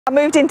I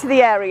moved into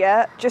the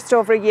area just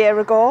over a year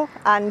ago,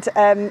 and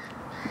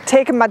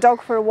taking my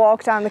dog for a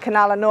walk down the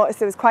canal, I noticed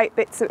there was quite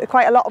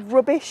a lot of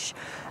rubbish,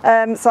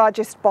 so I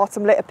just bought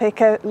some litter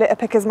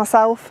pickers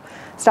myself,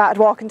 started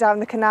walking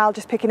down the canal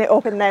just picking it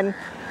up, and then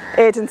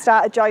Aidan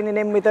started joining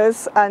in with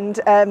us, and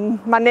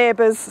my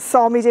neighbours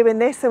saw me doing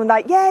this and were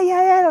like,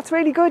 yeah, that's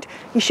really good,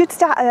 you should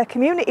start a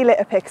community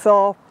litter pick.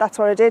 So that's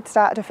what I did,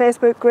 started a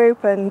Facebook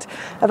group, and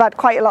I've had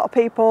quite a lot of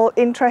people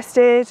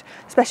interested,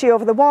 especially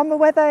over the warmer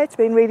weather. It's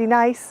been really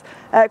nice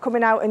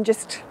coming out and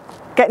just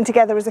getting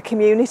together as a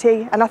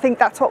community, and I think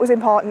that's what was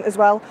important as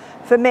well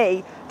for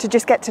me, to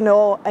just get to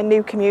know a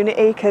new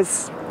community,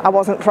 because I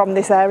wasn't from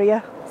this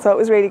area, so it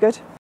was really good.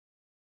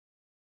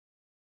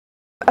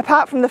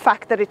 Apart from the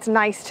fact that it's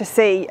nice to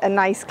see a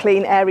nice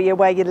clean area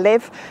where you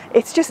live,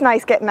 it's just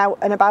nice getting out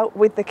and about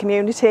with the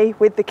community,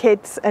 with the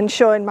kids, and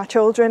showing my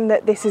children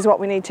that this is what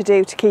we need to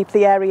do to keep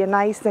the area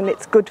nice and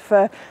it's good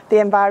for the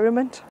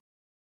environment.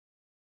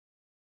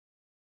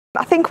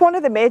 I think one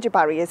of the major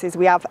barriers is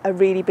we have a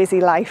really busy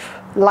life.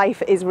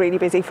 Life is really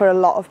busy for a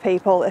lot of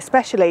people,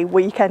 especially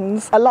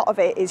weekends. A lot of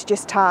it is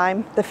just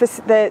time.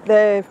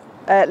 The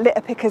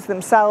litter pickers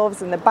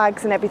themselves and the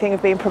bags and everything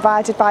have been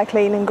provided by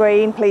Clean and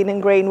Green. Clean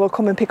and Green will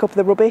come and pick up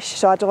the rubbish,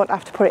 so I don't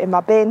have to put it in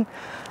my bin.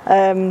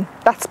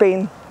 That's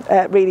been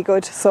really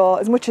good. So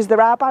as much as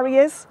there are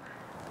barriers,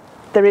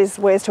 there is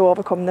ways to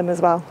overcome them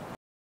as well.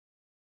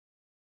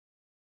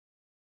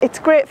 It's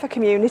great for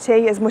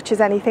community as much as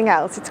anything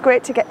else. It's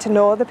great to get to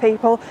know the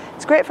people.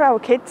 It's great for our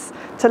kids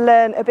to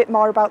learn a bit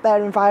more about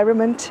their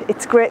environment.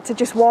 It's great to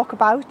just walk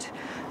about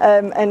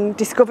and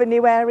discover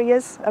new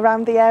areas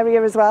around the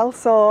area as well.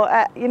 So,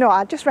 you know,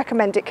 I just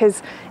recommend it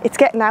because it's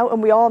getting out,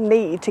 and we all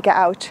need to get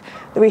out.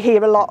 We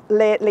hear a lot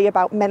lately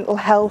about mental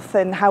health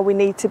and how we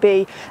need to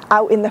be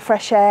out in the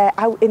fresh air,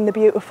 out in the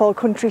beautiful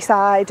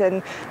countryside,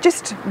 and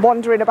just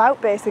wandering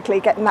about, basically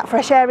getting that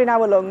fresh air in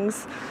our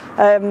lungs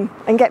and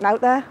getting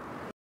out there.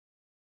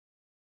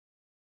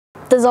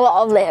 There's a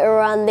lot of litter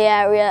around the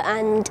area,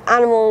 and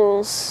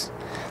animals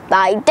that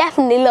I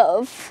definitely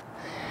love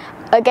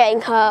are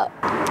getting hurt,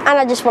 and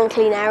I just want a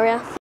clean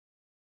area.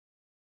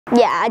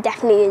 Yeah, I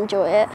definitely enjoy it.